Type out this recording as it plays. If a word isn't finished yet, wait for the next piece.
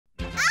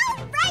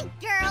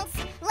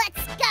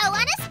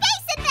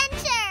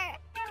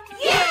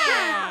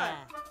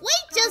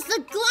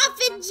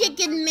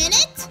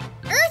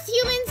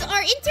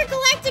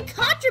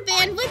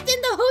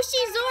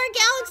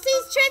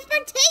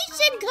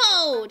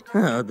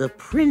food. Oh, the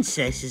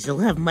princesses will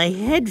have my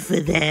head for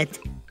that.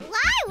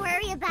 Why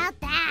worry about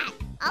that?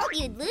 All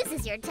you'd lose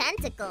is your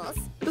tentacles.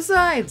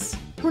 Besides,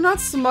 we're not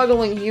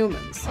smuggling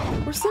humans.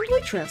 We're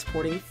simply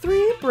transporting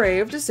 3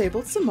 brave,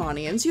 disabled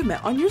Samanians you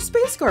met on your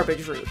space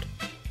garbage route.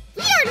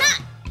 We are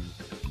not...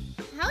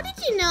 How did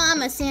you know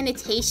I'm a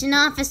sanitation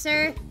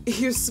officer?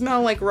 You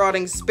smell like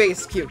rotting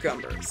space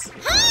cucumbers.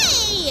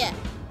 Hey!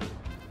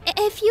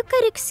 If you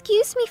could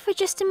excuse me for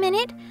just a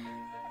minute,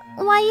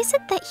 why is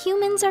it that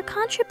humans are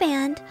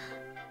contraband?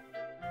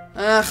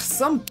 Ugh,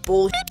 some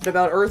bullshit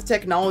about Earth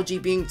technology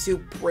being too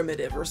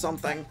primitive or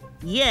something.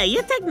 Yeah,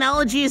 your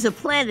technology as a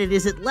planet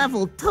is at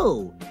level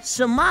 2.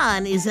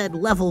 Saman is at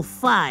level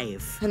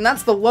 5. And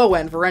that's the low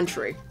end for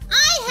entry.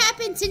 I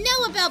happen to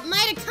know about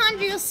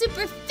mitochondrial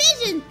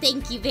superfission,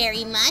 thank you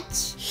very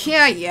much.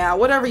 Yeah,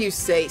 whatever you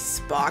say,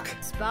 Spock.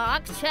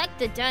 Spock, check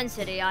the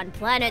density on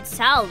planet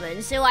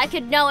Salmon so I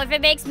could know if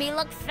it makes me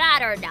look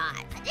fat or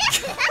not.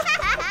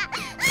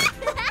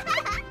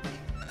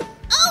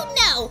 Oh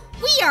no!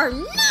 We are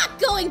not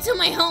going to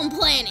my home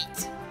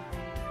planet!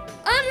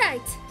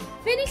 Alright,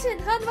 finish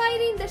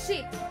unwiring the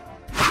ship.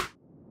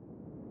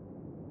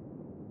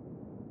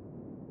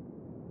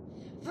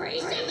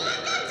 Freeze!